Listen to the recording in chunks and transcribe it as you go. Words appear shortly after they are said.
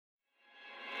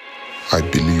I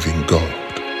believe in God,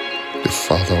 the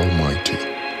Father Almighty,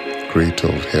 creator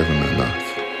of heaven and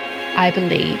earth. I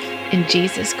believe in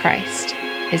Jesus Christ,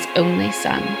 his only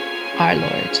Son, our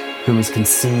Lord, who was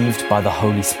conceived by the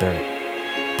Holy Spirit,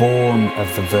 born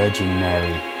of the Virgin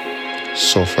Mary,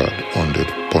 suffered under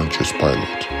Pontius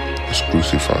Pilate, was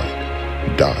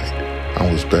crucified, died,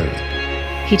 and was buried.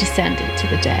 he descended to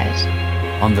the dead.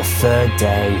 On the third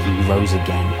day he rose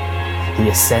again. He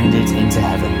ascended into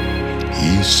heaven.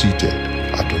 He is seated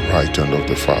at the right hand of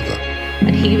the Father.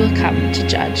 And he will come to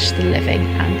judge the living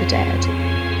and the dead.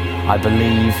 I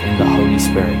believe in the Holy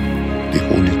Spirit, The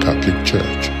Holy Catholic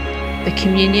Church, The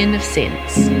communion of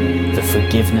saints, the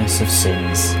forgiveness of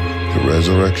sins, the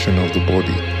resurrection of the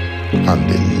body, and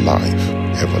the life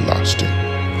everlasting.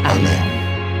 Amen.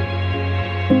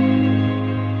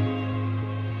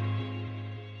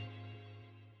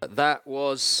 That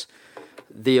was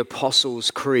the Apostles'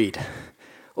 Creed.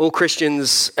 All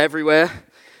Christians everywhere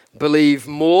believe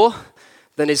more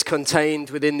than is contained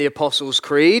within the Apostles'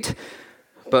 Creed,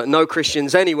 but no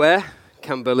Christians anywhere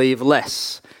can believe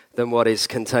less than what is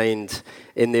contained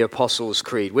in the Apostles'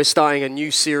 Creed. We're starting a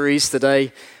new series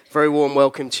today. Very warm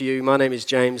welcome to you. My name is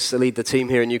James. I lead the team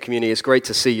here in New Community. It's great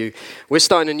to see you. We're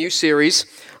starting a new series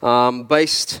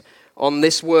based on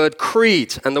this word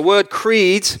creed. And the word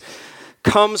creed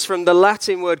comes from the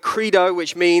Latin word credo,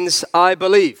 which means I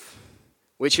believe,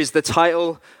 which is the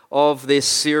title of this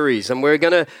series. And we're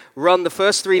going to run the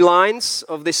first 3 lines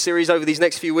of this series over these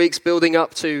next few weeks, building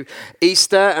up to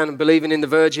Easter and believing in the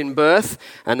virgin birth,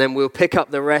 and then we'll pick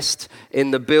up the rest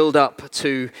in the build up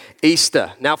to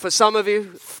Easter. Now, for some of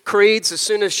you, creeds, as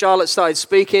soon as Charlotte started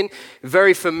speaking,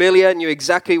 very familiar, knew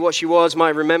exactly what she was, might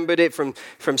have remembered it from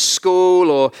school,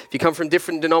 or if you come from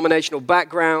different denominational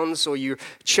backgrounds, or you're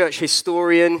a church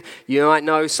historian, you might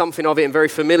know something of it and very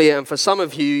familiar. And for some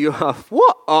of you, you are,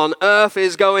 what on earth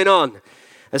is going on?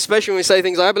 Especially when we say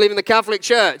things like, I believe in the Catholic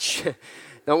Church.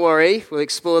 Don't worry, we'll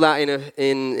explore that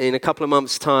in a couple of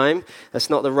months' time. That's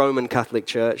not the Roman Catholic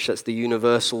Church, that's the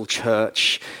universal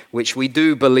church, which we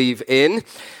do believe in.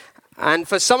 And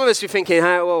for some of us, you're thinking,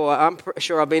 I'm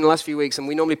sure I've been the last few weeks, and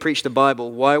we normally preach the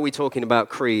Bible. Why are we talking about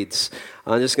creeds?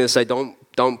 I'm just going to say,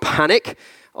 don't panic.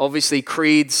 Obviously,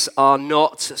 creeds are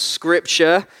not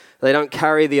Scripture. They don't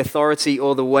carry the authority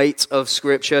or the weight of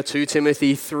Scripture. 2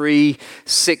 Timothy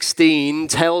 3:16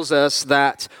 tells us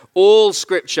that all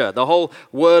Scripture, the whole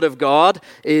Word of God,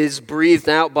 is breathed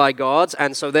out by God,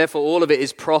 and so therefore all of it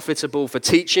is profitable for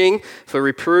teaching, for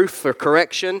reproof, for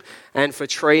correction, and for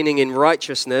training in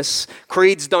righteousness.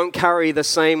 Creeds don't carry the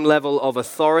same level of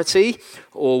authority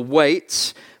or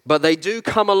weight, but they do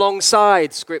come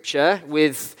alongside Scripture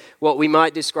with what we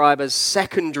might describe as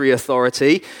secondary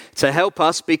authority to help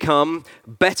us become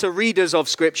better readers of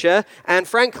Scripture and,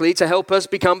 frankly, to help us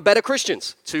become better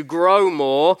Christians, to grow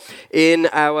more in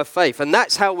our faith. And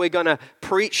that's how we're going to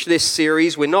preach this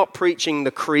series. We're not preaching the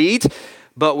creed,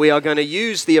 but we are going to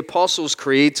use the Apostles'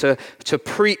 Creed to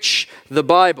preach the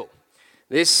Bible.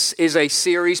 This is a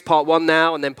series, part 1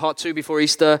 now, and then part 2 before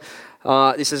Easter.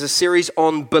 This is a series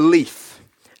on belief,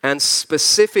 and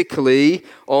specifically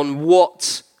on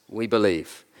what we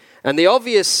believe. And the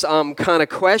obvious kind of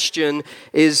question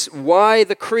is, why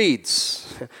the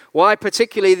creeds? Why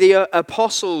particularly the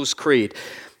Apostles' Creed?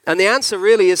 And the answer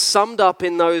really is summed up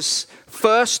in those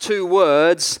first 2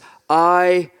 words,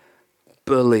 I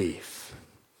believe.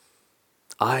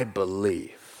 I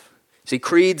believe. See,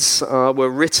 creeds were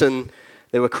written,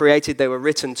 they were created, they were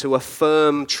written to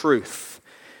affirm truth.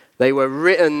 They were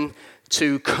written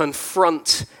to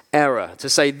confront error, to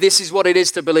say this is what it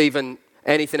is to believe and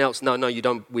anything else, no,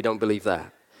 we don't believe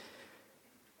that.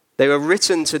 They were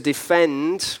written to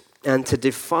defend and to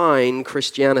define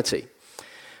Christianity.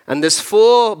 And there's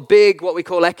 4 big, what we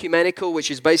call ecumenical,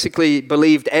 which is basically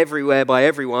believed everywhere by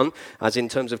everyone, as in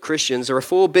terms of Christians. There are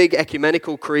 4 big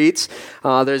ecumenical creeds.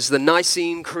 There's the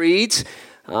Nicene Creed.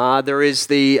 There is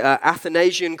the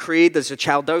Athanasian Creed, there's a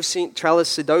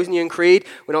Chalcedonian Creed.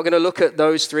 We're not going to look at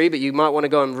those 3, but you might want to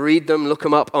go and read them, look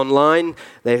them up online.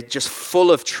 They're just full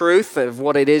of truth of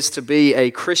what it is to be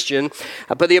a Christian.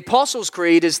 But the Apostles'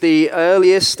 Creed is the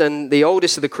earliest and the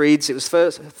oldest of the creeds. It was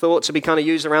first thought to be kind of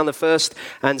used around the 1st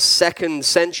and 2nd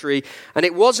century. And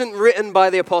it wasn't written by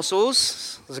the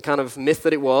apostles. There's a kind of myth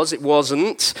that it was. It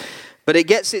wasn't. But it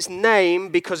gets its name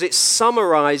because it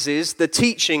summarizes the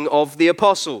teaching of the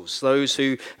apostles, those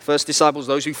who, first disciples,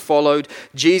 those who followed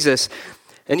Jesus.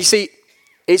 And you see,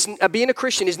 being a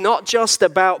Christian is not just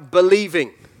about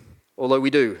believing, although we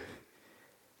do.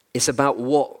 It's about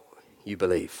what you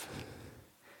believe.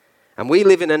 And we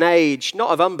live in an age, not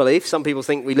of unbelief. Some people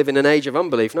think we live in an age of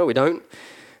unbelief. No, we don't.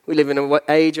 We live in an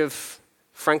age of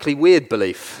frankly, weird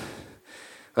belief.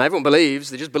 Now, everyone believes,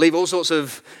 they just believe all sorts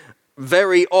of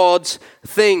very odd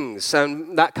things.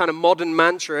 And that kind of modern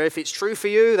mantra, if it's true for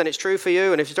you, then it's true for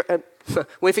you. And if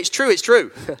it's true, it's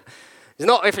true. It's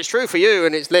not if it's true for you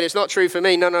and then it's not true for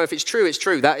me. No, if it's true, it's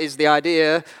true. That is the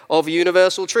idea of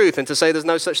universal truth. And to say there's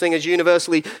no such thing as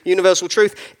universal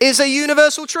truth is a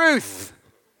universal truth.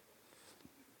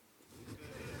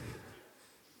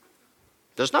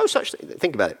 There's no such thing.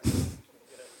 Think about it.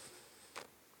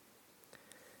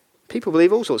 People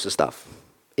believe all sorts of stuff,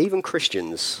 even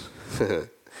Christians. I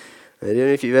don't know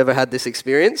if you've ever had this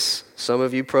experience. Some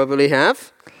of you probably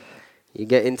have. You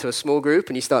get into a small group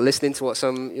and you start listening to what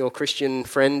your Christian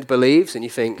friend believes and you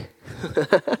think,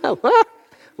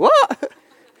 What?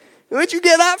 Where'd you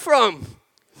get that from?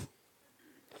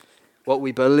 What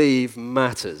we believe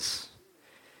matters.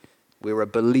 We're a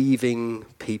believing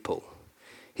people.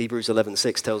 Hebrews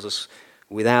 11:6 tells us,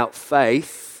 without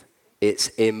faith, it's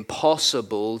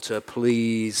impossible to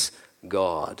please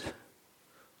God.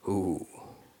 Ooh.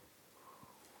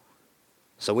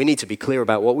 So we need to be clear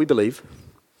about what we believe.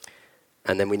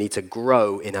 And then we need to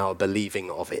grow in our believing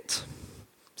of it.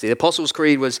 See, the Apostles'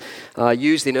 Creed was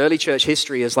used in early church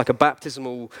history as like a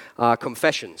baptismal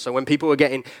confession. So when people were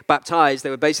getting baptized, they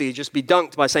would basically just be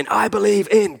dunked by saying, I believe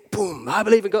in, boom, I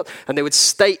believe in God. And they would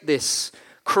state this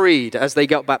creed as they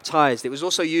got baptized. It was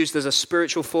also used as a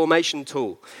spiritual formation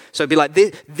tool. So it'd be like,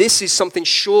 this is something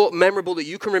short, memorable that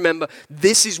you can remember.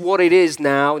 This is what it is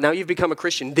now. Now you've become a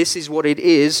Christian. This is what it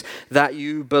is that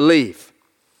you believe.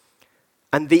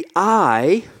 And the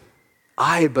I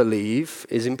believe,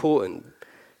 is important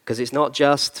because it's not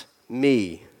just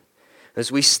me.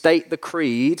 As we state the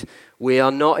creed, we are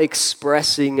not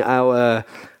expressing our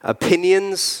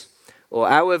opinions or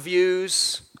our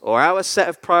views or our set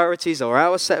of priorities or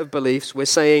our set of beliefs. We're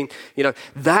saying,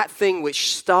 that thing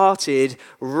which started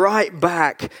right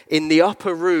back in the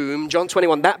upper room, John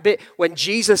 21, that bit when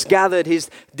Jesus gathered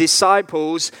his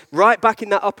disciples, right back in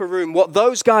that upper room, what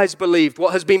those guys believed,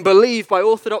 what has been believed by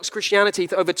Orthodox Christianity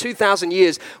for over 2,000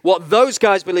 years, what those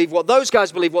guys believe,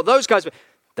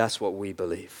 that's what we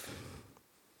believe.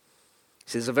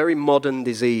 See, there's a very modern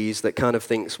disease that kind of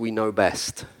thinks we know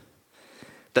best,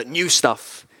 that new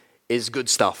stuff is good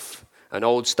stuff, and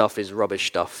old stuff is rubbish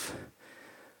stuff.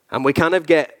 And we kind of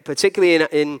get, particularly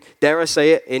in, dare I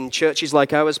say it, in churches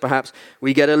like ours perhaps,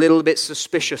 we get a little bit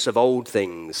suspicious of old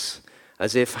things,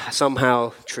 as if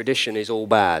somehow tradition is all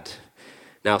bad.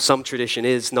 Now, some tradition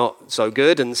is not so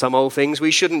good, and some old things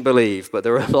we shouldn't believe, but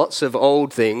there are lots of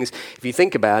old things. If you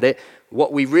think about it,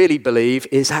 what we really believe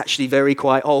is actually very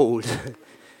quite old.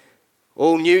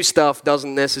 All new stuff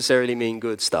doesn't necessarily mean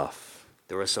good stuff.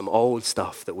 There are some old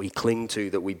stuff that we cling to,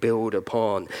 that we build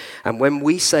upon. And when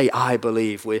we say, I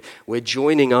believe, we're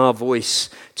joining our voice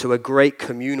to a great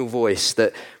communal voice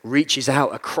that reaches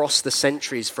out across the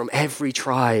centuries from every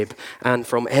tribe and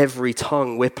from every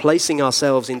tongue. We're placing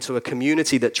ourselves into a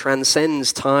community that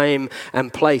transcends time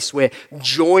and place. We're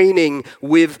joining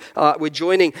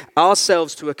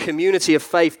ourselves to a community of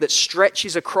faith that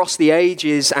stretches across the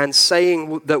ages and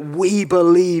saying that we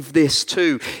believe this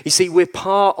too. You see, we're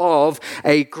part of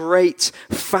a great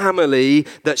family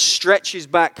that stretches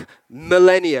back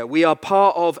millennia. We are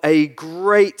part of a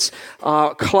great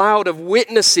cloud of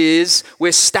witnesses.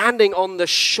 We're standing on the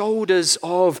shoulders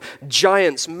of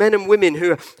giants, men and women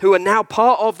who are now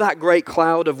part of that great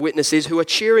cloud of witnesses, who are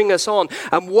cheering us on.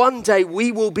 And one day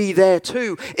we will be there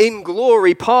too, in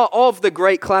glory, part of the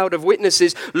great cloud of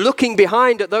witnesses, looking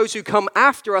behind at those who come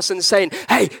after us and saying,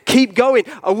 hey, keep going.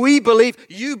 We believe,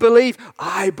 you believe,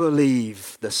 I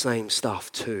believe the same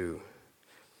stuff too.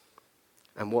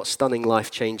 And what stunning,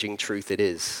 life-changing truth it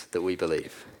is that we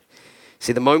believe.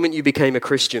 See, the moment you became a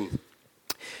Christian,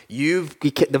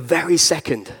 the very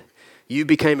second you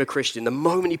became a Christian, the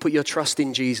moment you put your trust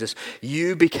in Jesus,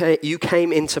 you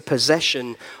came into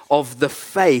possession of the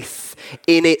faith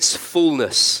in its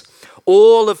fullness.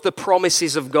 All of the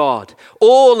promises of God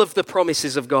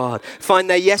find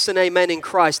their yes and amen in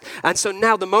Christ. And so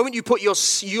now the moment you put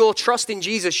your trust in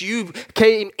Jesus, you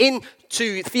came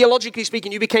into, theologically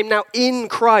speaking, you became now in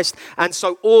Christ. And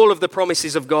so all of the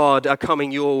promises of God are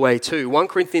coming your way too. 1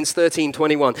 Corinthians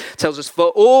 13:21 tells us, for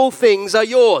all things are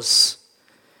yours.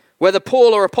 Whether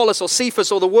Paul or Apollos or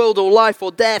Cephas or the world or life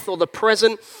or death or the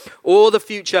present or the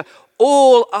future,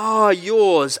 all are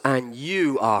yours, and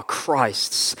you are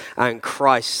Christ's, and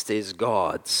Christ is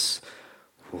God's.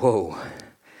 Whoa.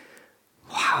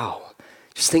 Wow.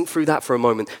 Just think through that for a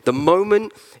moment. The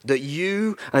moment that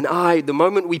you and I, the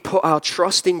moment we put our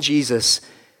trust in Jesus,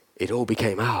 it all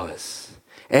became ours.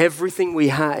 Everything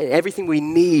we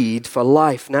need for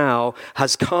life now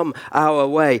has come our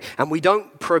way. And we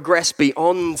don't progress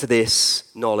beyond this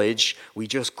knowledge. We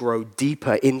just grow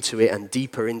deeper into it and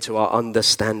deeper into our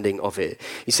understanding of it.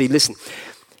 You see, listen,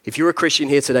 if you're a Christian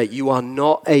here today, you are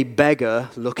not a beggar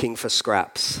looking for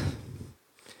scraps.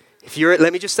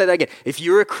 Let me just say that again. If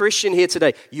you're a Christian here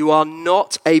today, you are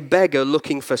not a beggar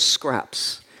looking for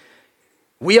scraps.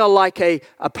 We are like a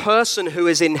person who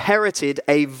has inherited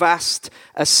a vast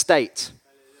estate.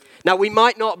 Now, we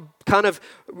might not kind of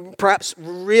perhaps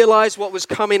realize what was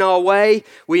coming our way.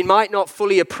 We might not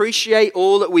fully appreciate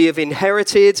all that we have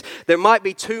inherited. There might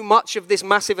be too much of this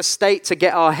massive estate to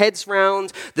get our heads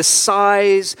round. The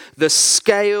size, the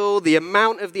scale, the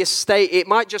amount of the estate, it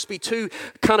might just be too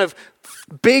kind of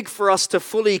big for us to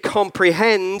fully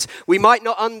comprehend. We might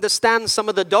not understand some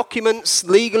of the documents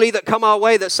legally that come our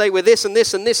way that say we're this and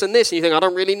this and this and this, and you think, I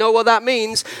don't really know what that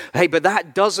means. Hey, but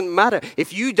that doesn't matter.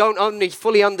 If you don't only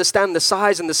fully understand the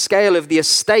size and the scale of the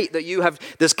estate that you have,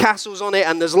 there's castles on it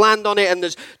and there's land on it and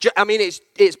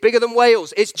it's bigger than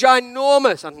Wales. It's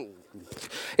ginormous.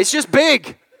 It's just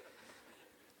big.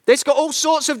 It's got all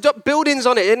sorts of buildings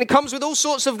on it, and it comes with all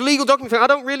sorts of legal documents. I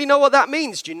don't really know what that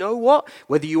means. Do you know what?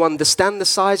 Whether you understand the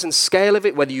size and scale of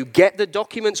it, whether you get the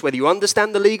documents, whether you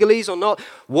understand the legalese or not,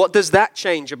 what does that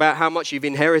change about how much you've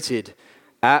inherited?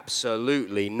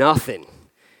 Absolutely nothing.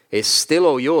 It's still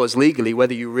all yours legally,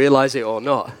 whether you realize it or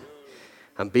not.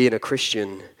 And being a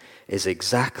Christian is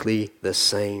exactly the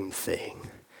same thing.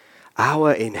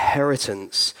 Our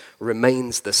inheritance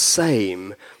remains the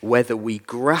same whether we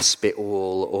grasp it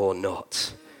all or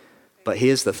not. But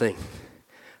here's the thing.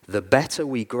 The better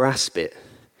we grasp it,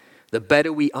 the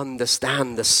better we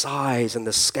understand the size and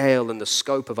the scale and the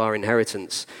scope of our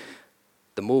inheritance,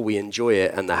 the more we enjoy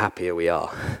it and the happier we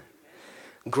are.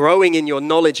 Growing in your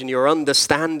knowledge and your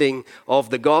understanding of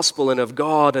the gospel and of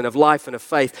God and of life and of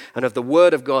faith and of the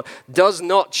word of God does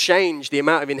not change the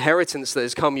amount of inheritance that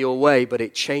has come your way, but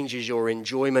it changes your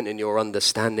enjoyment and your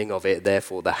understanding of it,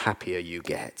 therefore the happier you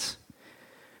get.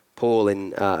 Paul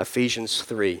in Ephesians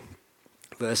 3,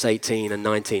 verse 18 and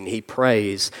 19, he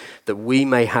prays that we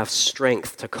may have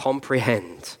strength to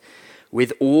comprehend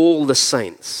with all the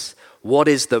saints what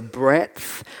is the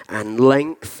breadth and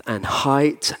length and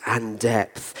height and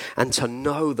depth, and to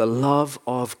know the love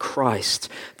of Christ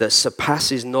that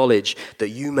surpasses knowledge, that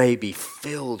you may be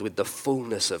filled with the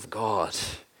fullness of God.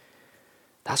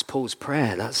 That's Paul's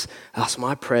prayer. That's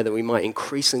my prayer, that we might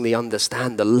increasingly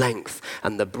understand the length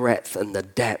and the breadth and the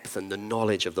depth and the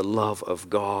knowledge of the love of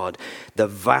God, the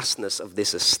vastness of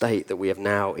this estate that we have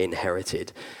now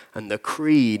inherited. And the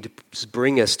creeds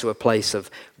bring us to a place of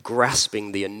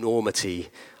grasping the enormity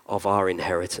of our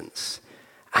inheritance.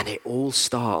 And it all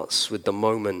starts with the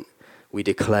moment we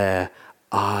declare,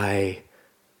 I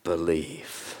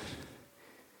believe.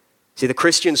 See, the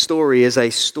Christian story is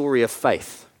a story of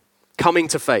faith. Coming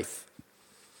to faith,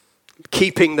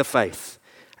 keeping the faith,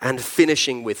 and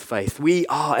finishing with faith. We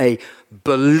are a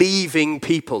believing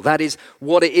people. That is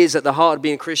what it is at the heart of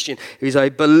being Christian. It is a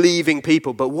believing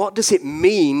people. But what does it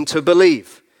mean to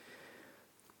believe?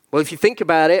 Well, if you think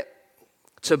about it,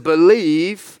 to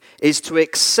believe is to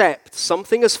accept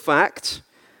something as fact,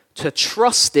 to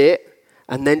trust it,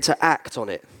 and then to act on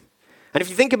it. And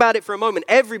if you think about it for a moment,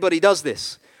 everybody does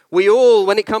this. We all,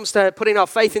 when it comes to putting our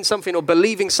faith in something or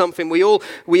believing something, we all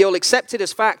accept it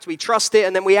as fact, we trust it,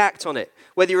 and then we act on it.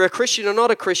 Whether you're a Christian or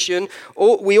not a Christian,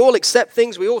 we all accept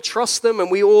things, we all trust them, and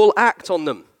we all act on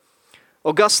them.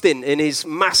 Augustine, in his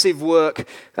massive work,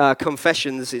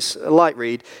 Confessions, it's a light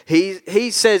read,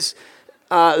 he says,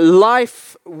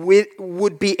 life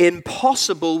would be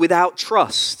impossible without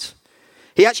trust.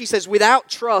 He actually says, without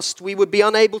trust, we would be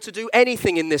unable to do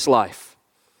anything in this life.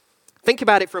 Think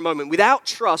about it for a moment. Without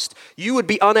trust, you would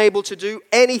be unable to do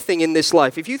anything in this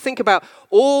life. If you think about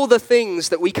all the things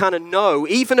that we kind of know,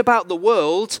 even about the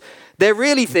world, they're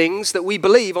really things that we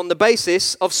believe on the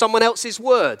basis of someone else's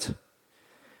word.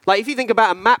 Like if you think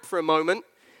about a map for a moment,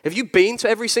 have you been to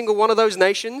every single one of those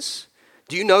nations?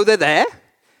 Do you know they're there?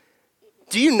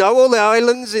 Do you know all the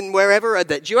islands in wherever are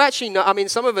there? Do you actually know? I mean,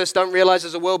 some of us don't realize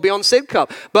there's a world beyond Sidcup,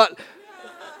 but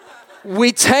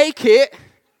we take it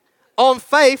on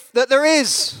faith that there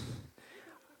is.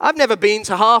 I've never been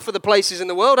to half of the places in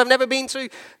the world. I've never been to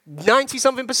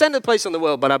 90-something% of the places in the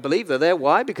world, but I believe they're there.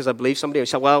 Why? Because I believe somebody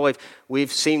said, well,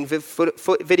 we've seen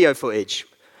video footage.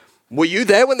 Were you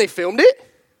there when they filmed it?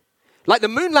 Like the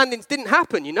moon landings didn't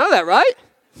happen. You know that, right?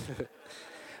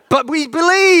 But we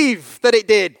believe that it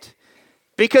did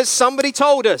because somebody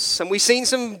told us and we've seen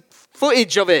some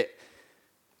footage of it.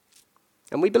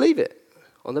 And we believe it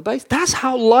on the base. That's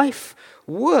how life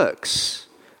works.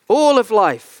 All of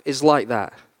life is like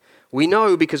that. We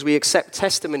know because we accept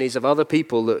testimonies of other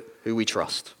people who we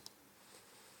trust.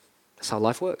 That's how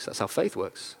life works. That's how faith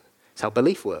works. That's how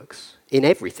belief works in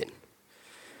everything.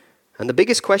 And the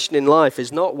biggest question in life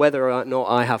is not whether or not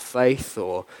I have faith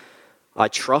or I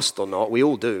trust or not. We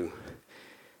all do.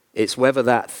 It's whether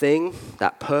that thing,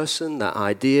 that person, that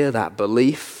idea, that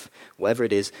belief, whatever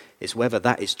it is whether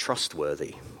that is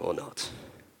trustworthy or not.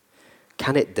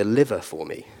 Can it deliver for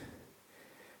me?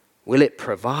 Will it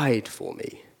provide for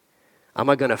me? Am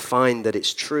I going to find that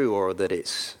it's true or that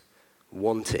it's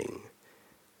wanting?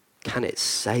 Can it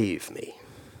save me?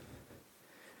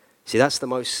 See, that's the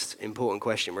most important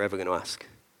question we're ever going to ask.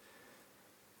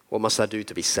 What must I do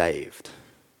to be saved?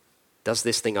 Does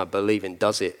this thing I believe in,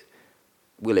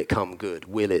 will it come good?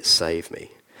 Will it save me?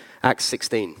 Acts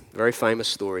 16, very famous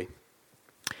story.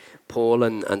 Paul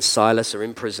and Silas are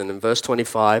in prison. In verse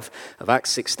 25 of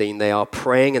Acts 16, they are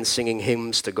praying and singing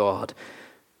hymns to God.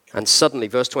 And suddenly,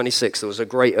 verse 26, there was a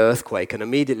great earthquake, and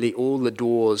immediately all the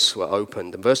doors were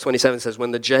opened. And verse 27 says,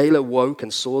 when the jailer woke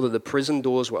and saw that the prison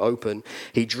doors were open,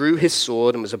 he drew his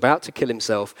sword and was about to kill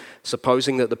himself,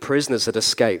 supposing that the prisoners had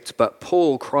escaped. But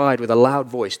Paul cried with a loud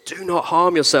voice, do not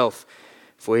harm yourself,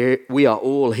 for we are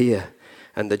all here.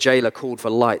 And the jailer called for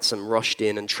lights and rushed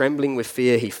in, and trembling with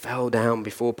fear, he fell down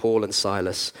before Paul and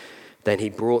Silas. Then he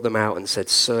brought them out and said,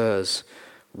 sirs,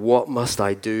 what must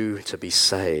I do to be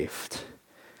saved?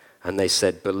 And they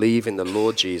said, believe in the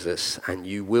Lord Jesus, and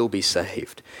you will be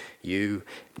saved, you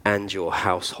and your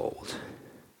household.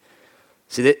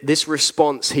 See, this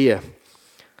response here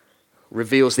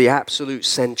reveals the absolute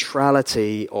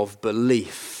centrality of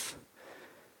belief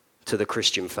to the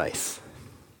Christian faith.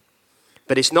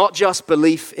 But it's not just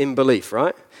belief in belief,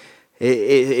 right?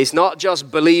 It's not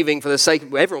just believing for the sake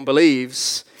of everyone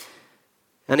believes.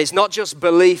 And it's not just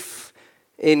belief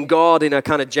in God in a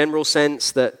kind of general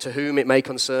sense that to whom it may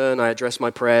concern, I address my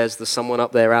prayers, there's someone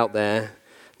up there, out there.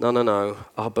 No.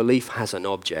 Our belief has an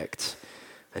object,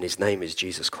 and his name is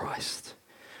Jesus Christ.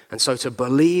 And so to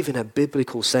believe in a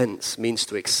biblical sense means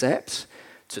to accept,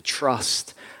 to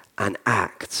trust, and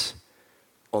act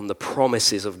on the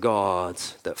promises of God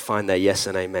that find their yes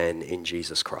and amen in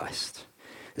Jesus Christ.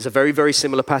 There's a very, very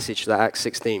similar passage to that Acts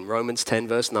 16, Romans 10,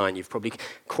 verse 9. You've probably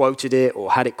quoted it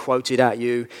or had it quoted at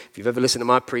you. If you've ever listened to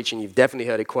my preaching, you've definitely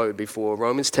heard it quoted before.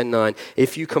 Romans 10:9.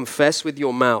 If you confess with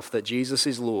your mouth that Jesus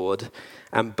is Lord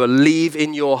and believe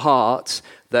in your heart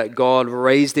that God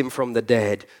raised him from the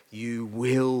dead, you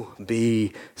will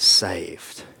be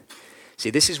saved. See,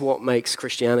 this is what makes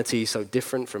Christianity so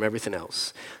different from everything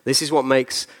else. This is what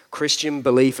makes Christian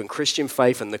belief and Christian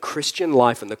faith and the Christian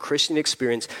life and the Christian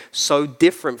experience so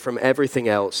different from everything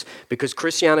else. Because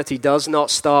Christianity does not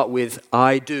start with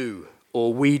I do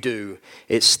or we do.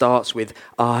 It starts with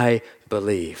I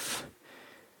believe.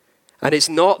 And it's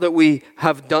not that we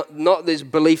have done, not this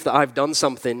belief that I've done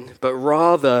something, but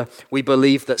rather we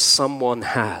believe that someone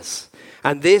has.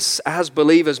 And this, as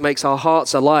believers, makes our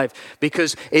hearts alive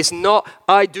because it's not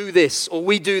I do this or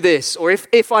we do this or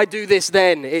if I do this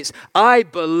then. It's I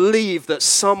believe that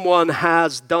someone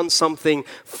has done something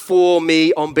for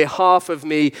me, on behalf of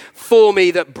me, for me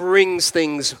that brings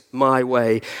things my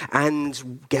way.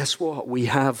 And guess what? We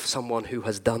have someone who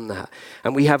has done that.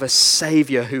 And we have a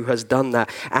Savior who has done that.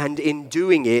 And in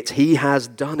doing it, he has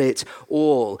done it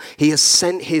all. He has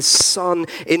sent his Son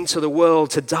into the world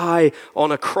to die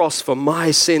on a cross for my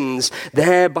sins,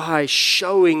 thereby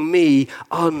showing me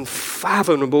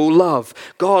unfathomable love.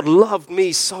 God loved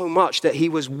me so much that he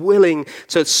was willing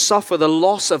to suffer the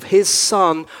loss of his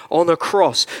Son on a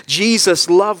cross. Jesus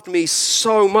loved me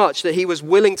so much that he was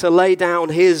willing to lay down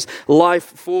his life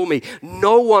for me.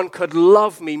 No one could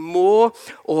love me more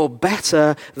or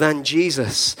better than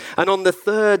Jesus. And on the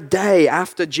third day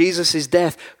after Jesus'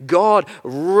 death, God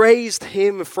raised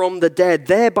him from the dead,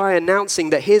 thereby announcing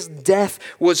that his death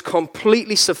was completely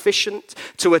sufficient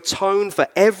to atone for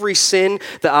every sin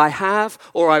that I have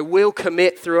or I will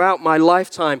commit throughout my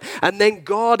lifetime. And then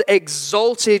God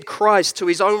exalted Christ to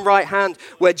his own right hand,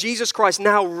 where Jesus Christ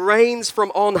now reigns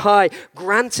from on high,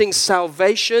 granting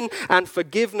salvation and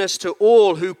forgiveness to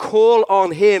all who call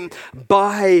on him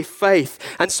by faith.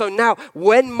 And so now,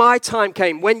 when my time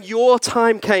came, when your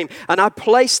time came, and I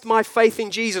placed my faith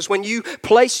in Jesus, when you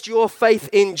placed your faith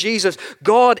in Jesus,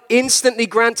 God instantly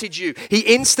granted you. He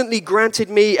instantly granted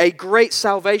me a great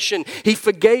salvation. He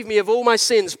forgave me of all my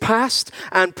sins, past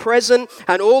and present,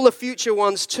 and all the future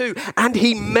ones too. And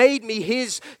he made me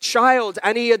his child,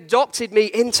 and he adopted me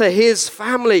into his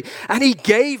family. And he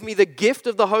gave me the gift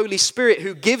of the Holy Spirit,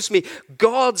 who gives me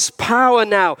God's power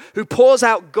now, who pours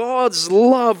out God's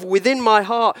love within my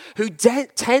heart, who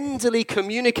tenderly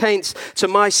communicates to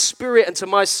my spirit and to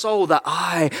my soul that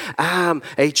I am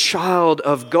a child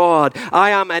of God.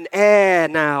 I am an heir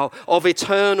now of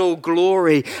eternal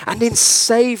glory. And in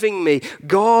saving me,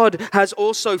 God has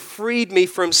also freed me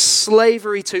from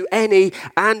slavery to any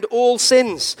and all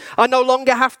sins. I no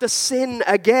longer have to sin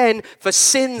again, for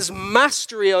sin's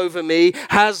mastery over me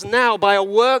has now, by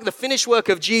the finished work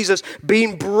of Jesus,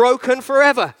 been broken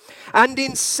forever. And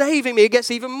in saving me, it gets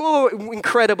even more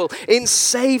incredible. In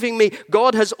saving me,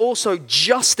 God has also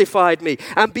justified me.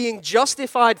 And being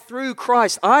justified through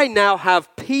Christ, I now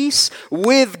have peace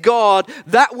with God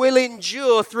that will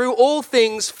endure through all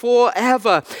things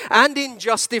forever. And in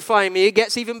justifying me, it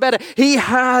gets even better. He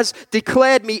has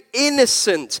declared me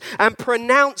innocent and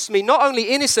pronounced me not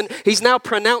only innocent, he's now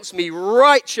pronounced me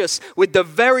righteous with the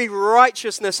very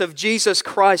righteousness of Jesus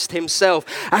Christ himself.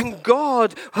 And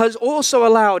God has also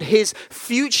allowed his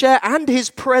future and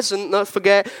his present, not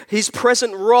forget, his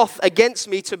present wrath against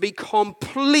me to be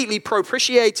completely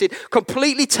propitiated,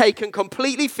 completely taken,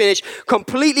 completely finished,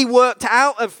 completely worked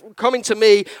out of coming to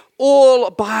me, all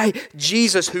by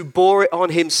Jesus, who bore it on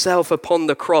himself upon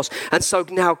the cross. And so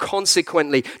now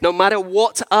consequently, no matter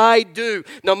what I do,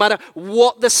 no matter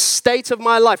what the state of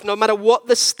my life, no matter what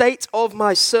the state of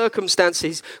my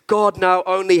circumstances, God now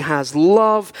only has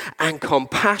love and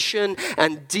compassion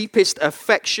and deepest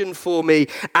affection for me.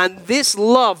 And this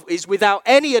love is without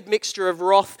any admixture of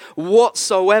wrath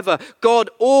whatsoever.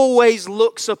 God always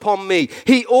looks upon me.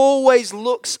 He always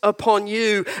looks upon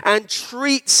you and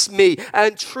treats me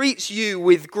and treats you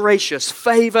with gracious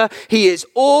favor. He is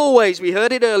always, we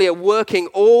heard it earlier, working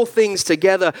all things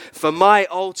together for my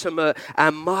ultimate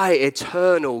and my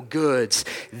eternal goods.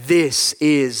 This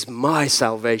is my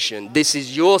salvation. This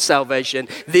is your salvation.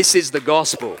 This is the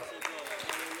gospel.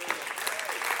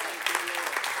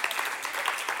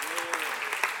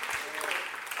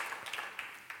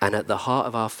 And at the heart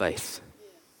of our faith,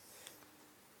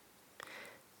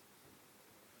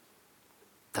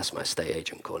 that's my estate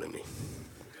agent calling me.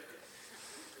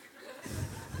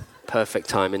 Perfect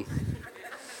timing.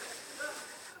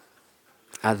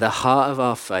 At the heart of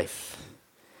our faith,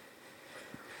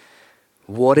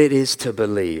 what it is to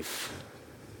believe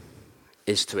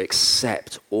is to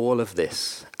accept all of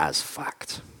this as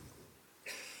fact.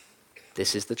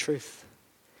 This is the truth.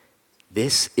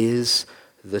 This is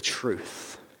the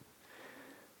truth.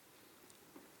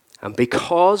 And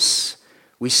because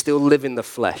we still live in the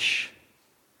flesh,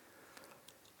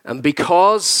 and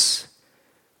because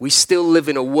we still live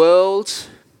in a world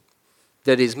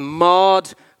that is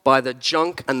marred by the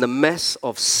junk and the mess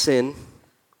of sin,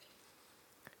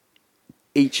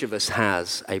 each of us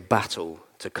has a battle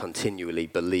to continually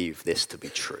believe this to be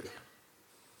true.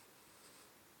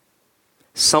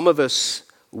 Some of us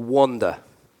wander,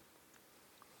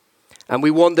 and we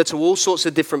wander to all sorts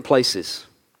of different places.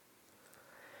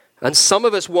 And some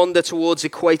of us wander towards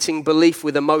equating belief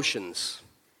with emotions.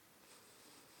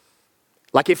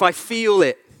 Like, if I feel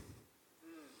it,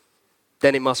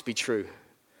 then it must be true.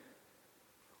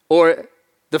 Or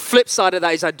the flip side of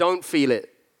that is I don't feel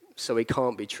it, so it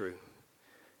can't be true.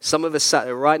 Some of us sat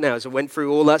there right now as I went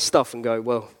through all that stuff and go,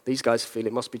 well, these guys feel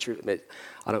it must be true.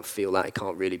 I don't feel that, it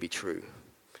can't really be true.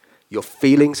 Your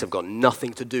feelings have got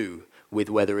nothing to do with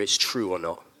whether it's true or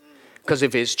not. Because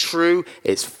if it's true,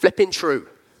 it's flipping true,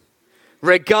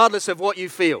 regardless of what you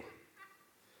feel.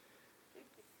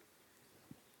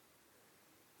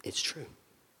 It's true.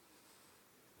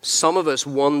 Some of us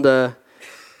wander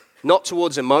not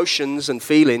towards emotions and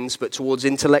feelings, but towards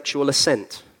intellectual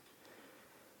assent.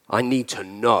 I need to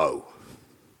know.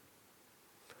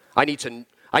 I need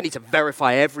to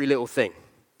verify every little thing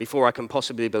before I can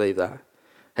possibly believe that.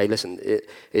 Hey, listen,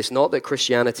 it's not that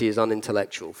Christianity is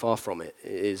unintellectual. Far from it.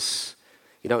 It is,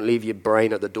 you don't leave your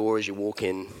brain at the door as you walk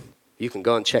in. You can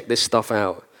go and check this stuff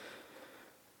out.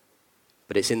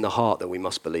 But it's in the heart that we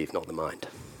must believe, not the mind.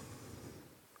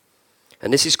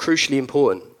 And this is crucially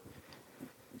important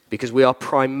because we are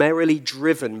primarily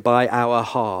driven by our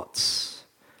hearts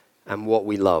and what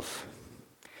we love.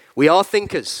 We are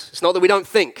thinkers. It's not that we don't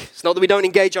think. It's not that we don't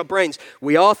engage our brains.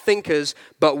 We are thinkers,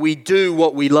 but we do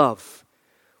what we love.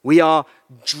 We are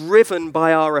driven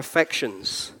by our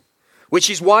affections, which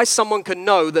is why someone can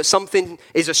know that something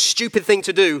is a stupid thing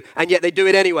to do, and yet they do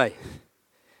it anyway.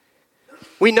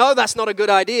 We know that's not a good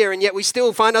idea, and yet we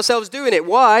still find ourselves doing it.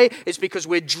 Why? It's because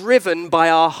we're driven by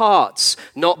our hearts,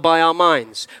 not by our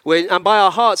minds. And by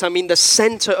our hearts, I mean the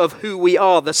center of who we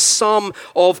are, the sum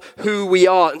of who we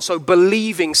are. And so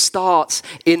believing starts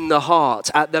in the heart,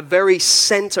 at the very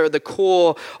center, the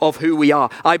core of who we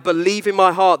are. I believe in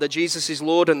my heart that Jesus is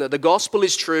Lord and that the gospel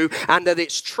is true and that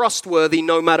it's trustworthy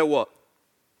no matter what.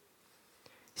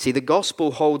 See, the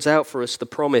gospel holds out for us the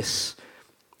promise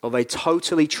of a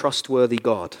totally trustworthy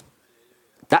God.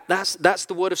 That's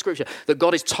the word of Scripture, that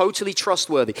God is totally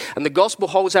trustworthy. And the gospel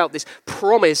holds out this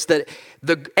promise that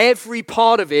every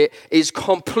part of it is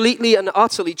completely and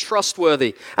utterly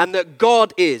trustworthy, and that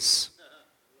God is.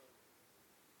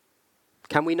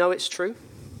 Can we know it's true?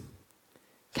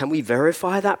 Can we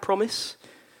verify that promise?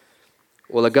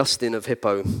 Well, Augustine of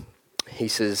Hippo, he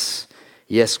says,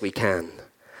 yes, we can.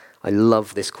 I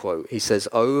love this quote. He says,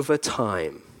 over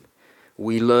time,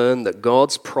 we learn that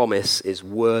God's promise is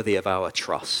worthy of our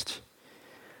trust.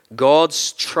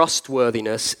 God's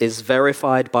trustworthiness is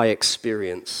verified by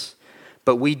experience,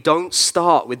 but we don't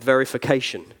start with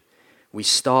verification. We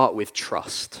start with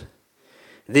trust.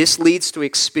 This leads to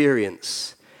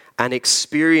experience, and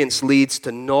experience leads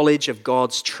to knowledge of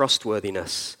God's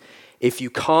trustworthiness. If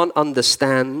you can't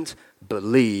understand,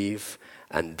 believe,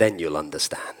 and then you'll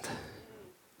understand.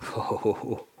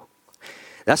 Oh.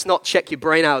 That's not check your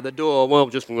brain out of the door. Well,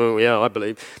 yeah, I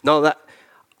believe. No,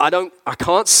 I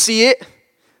can't see it,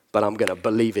 but I'm going to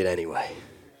believe it anyway.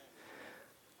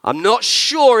 I'm not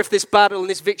sure if this battle and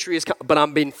this victory is coming, but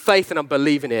I'm in faith and I'm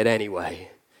believing it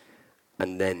anyway.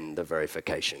 And then the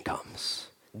verification comes.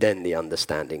 Then the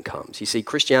understanding comes. You see,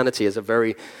 Christianity is a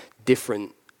very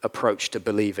different approach to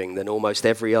believing than almost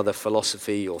every other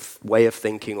philosophy or way of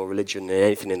thinking or religion and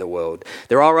anything in the world.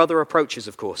 There are other approaches,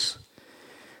 of course.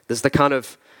 There's the kind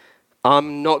of,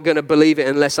 I'm not going to believe it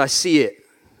unless I see it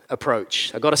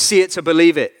approach. I've got to see it to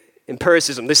believe it.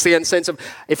 Empiricism. This is the sense of,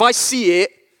 if I see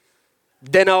it,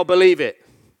 then I'll believe it.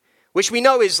 Which we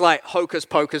know is like hocus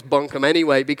pocus bunkum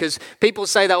anyway, because people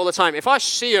say that all the time. If I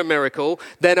see a miracle,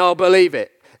 then I'll believe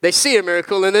it. They see a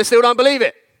miracle and they still don't believe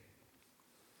it.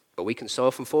 But we can so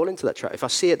often fall into that trap. If I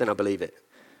see it, then I believe it.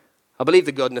 I believe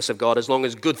the goodness of God as long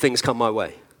as good things come my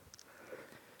way.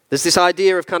 There's this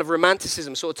idea of kind of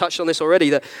romanticism, sort of touched on this already,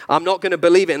 that I'm not going to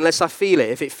believe it unless I feel it.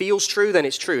 If it feels true, then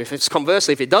it's true. If it's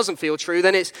conversely, if it doesn't feel true,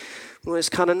 then it's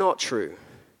kind of not true.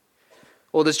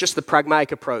 Or there's just the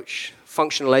pragmatic approach,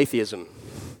 functional atheism.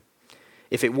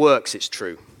 If it works, it's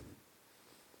true.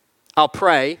 I'll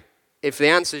pray. If the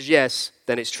answer is yes,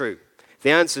 then it's true. If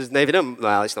the answer is no,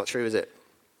 well, it's not true, is it?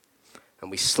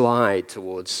 And we slide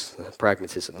towards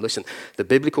pragmatism. Listen, the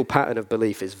biblical pattern of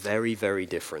belief is very, very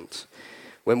different.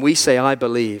 When we say, I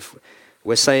believe,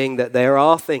 we're saying that there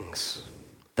are things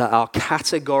that are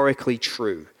categorically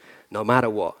true, no matter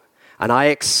what. And I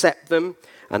accept them,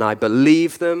 and I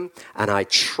believe them, and I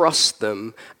trust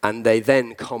them, and they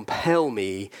then compel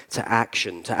me to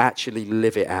action, to actually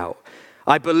live it out.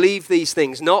 I believe these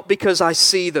things not because I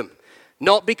see them,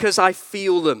 not because I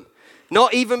feel them,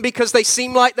 not even because they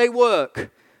seem like they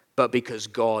work, but because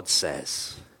God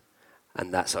says,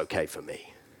 and that's okay for me.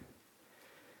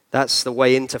 That's the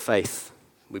way into faith.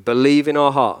 We believe in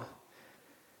our heart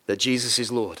that Jesus is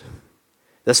Lord.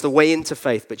 That's the way into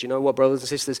faith. But you know what, brothers and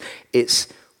sisters? It's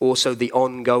also the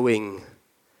ongoing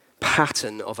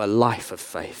pattern of a life of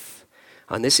faith.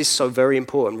 And this is so very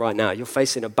important right now. You're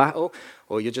facing a battle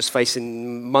or you're just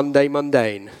facing Monday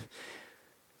mundane.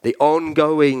 The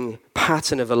ongoing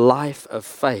pattern of a life of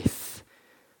faith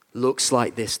looks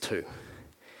like this too.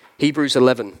 Hebrews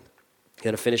 11. I'm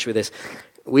going to finish with this.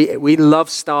 We love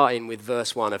starting with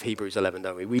verse 1 of Hebrews 11,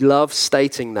 don't we? We love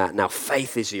stating that. Now,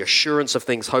 faith is the assurance of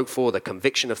things hoped for, the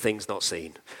conviction of things not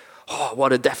seen. Oh,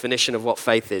 what a definition of what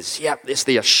faith is. Yep, it's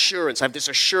the assurance. I have this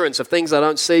assurance of things I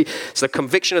don't see. It's the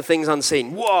conviction of things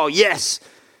unseen. Whoa, yes.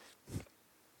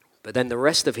 But then the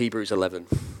rest of Hebrews 11,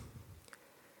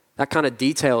 that kind of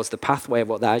details the pathway of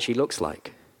what that actually looks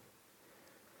like.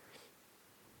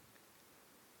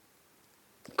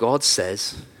 God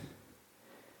says,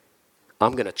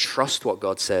 I'm going to trust what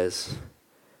God says.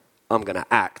 I'm going to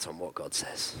act on what God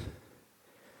says.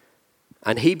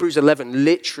 And Hebrews 11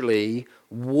 literally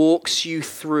walks you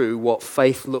through what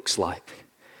faith looks like.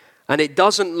 And it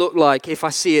doesn't look like, if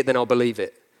I see it, then I'll believe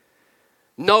it.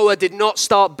 Noah did not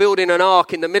start building an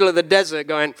ark in the middle of the desert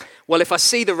going, well, if I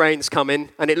see the rains coming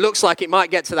and it looks like it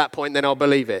might get to that point, then I'll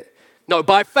believe it. No,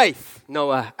 by faith,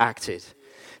 Noah acted.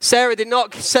 Sarah did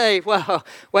not say, well,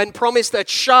 when promised a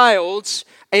child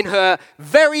in her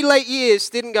very late years,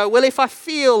 didn't go, well, if I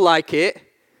feel like it,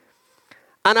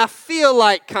 and I feel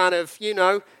like kind of,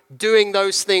 doing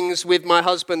those things with my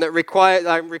husband that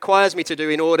requires me to do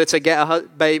in order to get a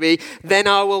baby, then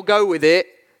I will go with it.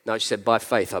 No, she said, by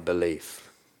faith I believe.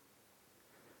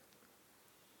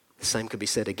 The same could be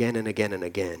said again and again and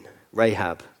again.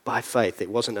 Rahab, by faith, it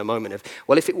wasn't a moment of,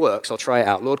 well, if it works, I'll try it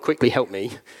out. Lord, quickly help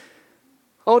me.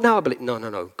 Oh, no, I believe.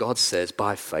 No. God says,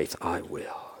 by faith I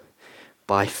will.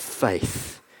 By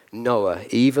faith, Noah,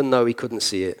 even though he couldn't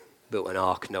see it, built an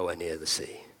ark nowhere near the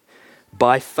sea.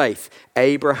 By faith,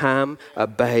 Abraham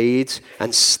obeyed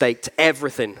and staked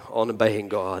everything on obeying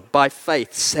God. By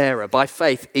faith, Sarah. By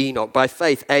faith, Enoch. By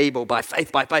faith, Abel. By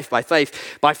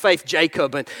faith,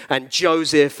 Jacob and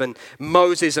Joseph and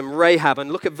Moses and Rahab.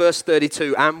 And look at verse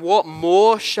 32. And what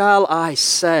more shall I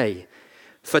say?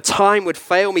 For time would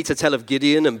fail me to tell of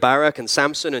Gideon and Barak and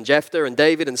Samson and Jephthah and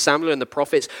David and Samuel and the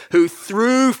prophets who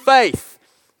through faith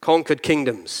conquered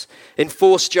kingdoms,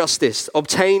 enforced justice,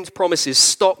 obtained promises,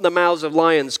 stopped the mouths of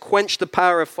lions, quenched the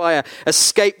power of fire,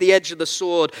 escaped the edge of the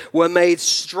sword, were made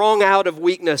strong out of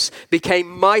weakness, became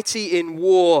mighty in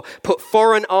war, put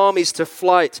foreign armies to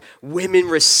flight. Women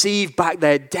received back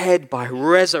their dead by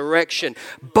resurrection.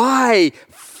 By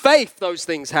faith, those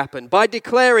things happen. By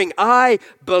declaring, I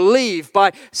believe.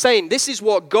 By saying, this is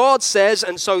what God says,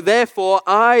 and so therefore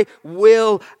I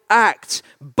will act.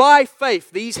 By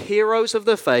faith, these heroes of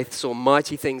the faith saw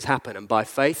mighty things happen, and by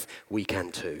faith, we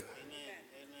can too. Amen.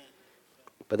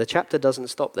 But the chapter doesn't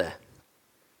stop there.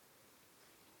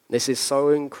 This is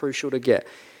so crucial to get,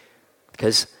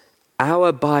 because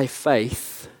our by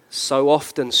faith so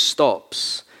often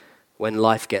stops when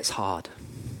life gets hard.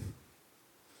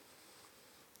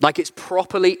 Like it's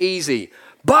properly easy.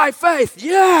 By faith,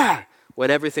 yeah,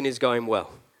 when everything is going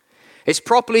well. It's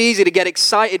properly easy to get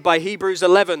excited by Hebrews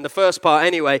 11, the first part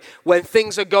anyway, when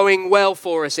things are going well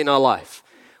for us in our life.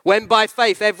 When by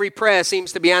faith every prayer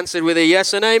seems to be answered with a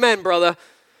yes and amen, brother.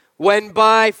 When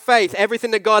by faith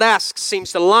everything that God asks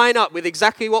seems to line up with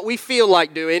exactly what we feel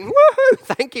like doing. Woohoo!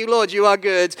 Thank you, Lord, you are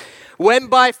good. When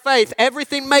by faith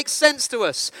everything makes sense to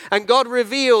us and God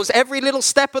reveals every little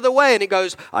step of the way and it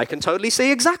goes, I can totally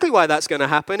see exactly why that's going to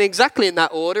happen, exactly in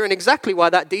that order, and exactly why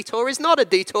that detour is not a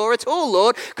detour at all,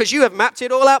 Lord, because you have mapped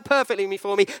it all out perfectly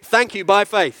for me. Thank you, by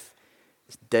faith.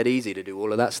 It's dead easy to do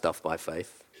all of that stuff by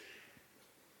faith.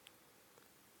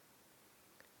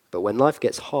 But when life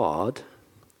gets hard,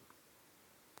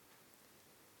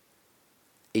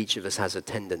 each of us has a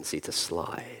tendency to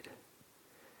slide.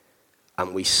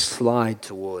 And we slide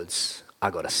towards, I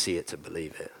got to see it to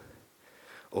believe it.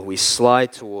 Or we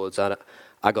slide towards, I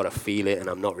got to feel it and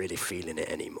I'm not really feeling it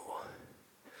anymore.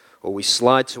 Or we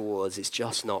slide towards, it's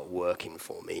just not working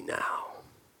for me now.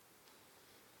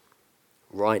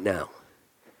 Right now,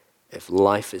 if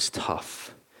life is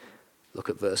tough, look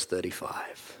at verse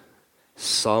 35.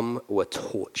 Some were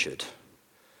tortured.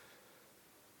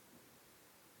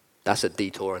 That's a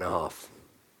detour and a half.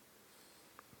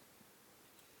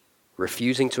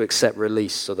 Refusing to accept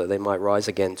release so that they might rise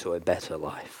again to a better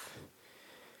life.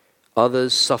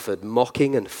 Others suffered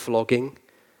mocking and flogging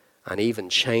and even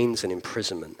chains and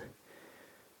imprisonment.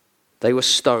 They were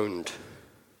stoned.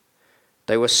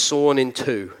 They were sawn in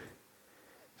two.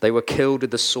 They were killed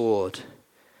with the sword.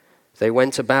 They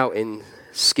went about in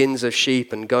skins of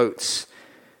sheep and goats,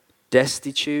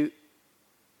 destitute,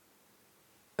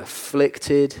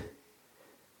 afflicted,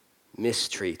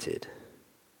 mistreated,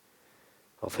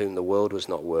 of whom the world was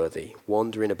not worthy,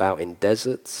 wandering about in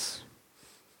deserts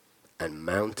and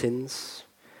mountains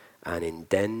and in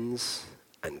dens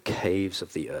and caves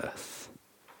of the earth.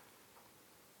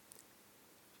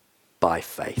 By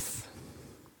faith,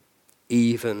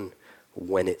 even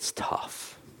when it's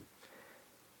tough,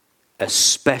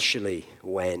 especially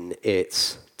when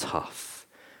it's tough,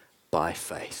 by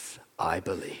faith, I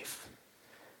believe,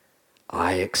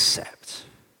 I accept,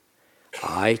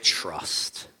 I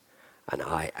trust, and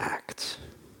I act.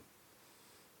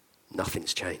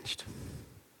 Nothing's changed.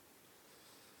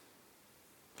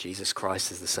 Jesus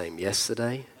Christ is the same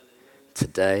yesterday,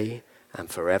 today, and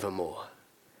forevermore.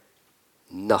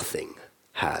 Nothing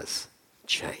has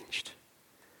changed,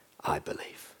 I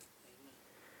believe.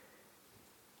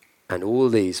 And all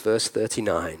these, verse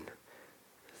 39,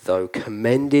 though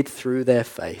commended through their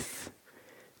faith,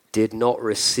 did not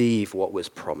receive what was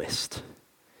promised.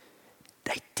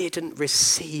 They didn't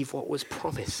receive what was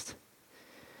promised,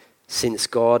 since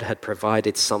God had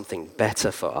provided something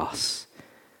better for us,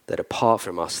 that apart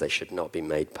from us they should not be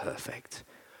made perfect.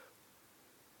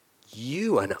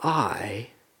 You and I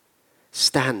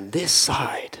stand this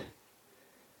side.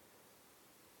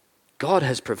 God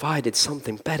has provided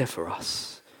something better for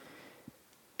us.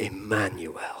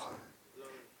 Emmanuel,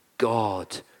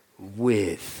 God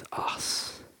with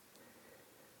us.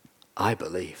 I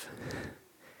believe.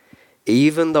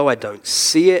 Even though I don't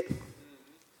see it,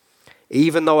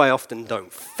 even though I often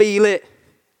don't feel it,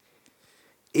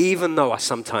 even though I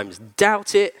sometimes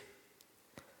doubt it,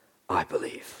 I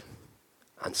believe.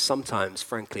 And sometimes,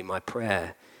 frankly, my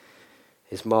prayer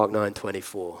is Mark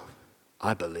 9:24.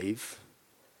 I believe,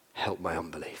 help my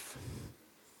unbelief.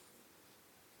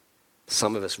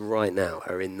 Some of us right now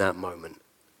are in that moment.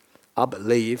 I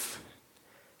believe,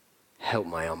 help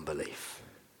my unbelief.